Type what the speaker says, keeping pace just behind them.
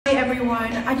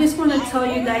everyone. I just want to tell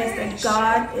you guys that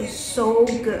God is so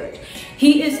good.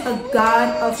 He is a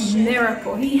God of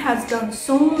miracle. He has done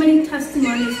so many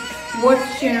testimonies worth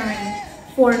sharing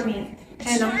for me,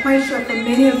 and I'm quite sure for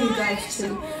many of you guys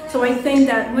too. So I think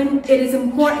that it is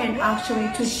important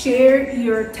actually to share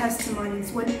your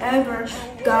testimonies whenever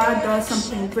God does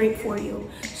something great for you.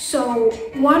 So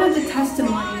one of the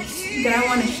testimonies that I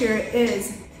want to share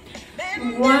is,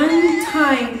 one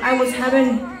time I was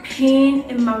having pain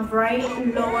in my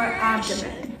right lower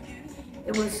abdomen.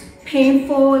 It was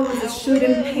painful, it was a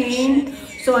shooting pain.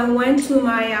 So I went to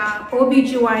my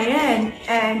OBGYN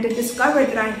and they discovered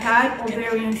that I had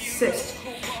ovarian cyst.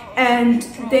 And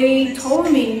they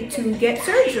told me to get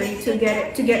surgery to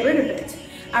get rid of it.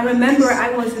 I remember I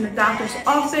was in the doctor's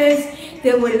office.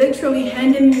 They were literally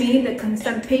handing me the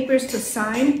consent papers to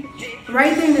sign.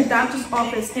 Right there in the doctor's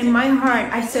office, in my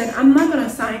heart, I said, I'm not gonna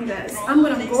sign this. I'm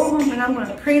gonna go home and I'm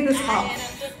gonna pray this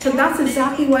off. So that's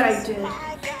exactly what I did.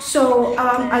 So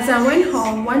as I went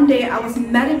home, one day I was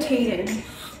meditating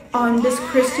on this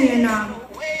Christian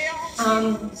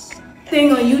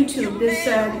thing on YouTube. This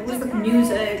was like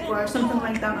music or something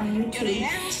like that on YouTube.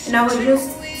 And I was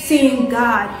just seeing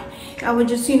God. I was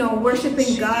just,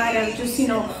 worshiping God. I was just,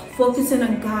 focusing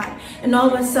on God. And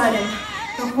all of a sudden,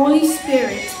 the Holy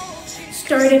Spirit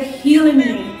started healing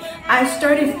me. I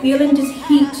started feeling this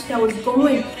heat that was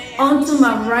going onto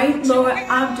my right lower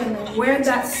abdomen where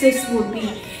that cyst would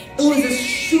be. It was a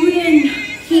shooting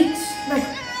heat, like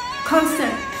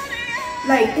constant.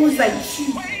 Like, it was like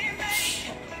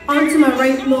onto my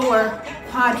right lower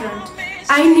quadrant.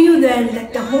 I knew then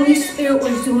that the Holy Spirit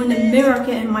was doing a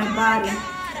miracle in my body.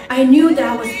 I knew that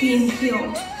I was being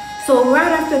healed. So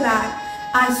right after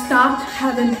that, I stopped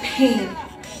having pain.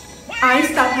 I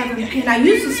stopped having pain. I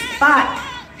used a spot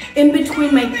in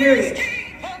between my period.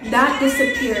 That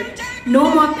disappeared.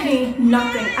 No more pain,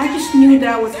 nothing. I just knew that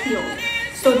I was healed.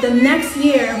 So the next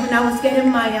year, when I was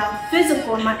getting my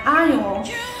physical, my annual,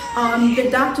 the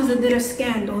doctors did a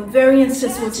scan. The ovarian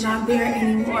cyst was not there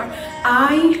anymore.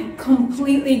 I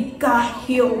completely got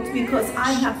healed because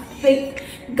I have faith.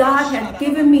 God had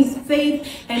given me faith,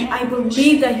 and I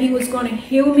believed that He was going to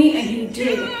heal me, and He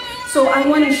did. So I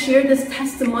want to share this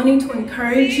testimony to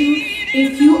encourage you.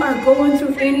 If you are going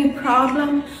through any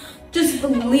problem, just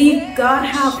believe God,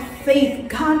 have faith.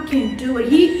 God can do it.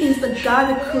 He is the God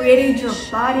that created your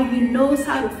body. He knows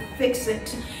how to fix it.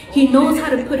 He knows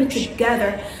how to put it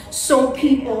together. So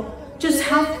people, just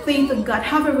have faith in God.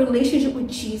 Have a relationship with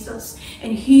Jesus,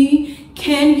 and He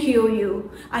can heal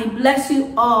you. I bless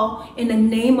you all in the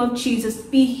name of Jesus.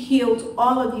 Be healed,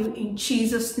 all of you, in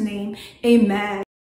Jesus' name. Amen.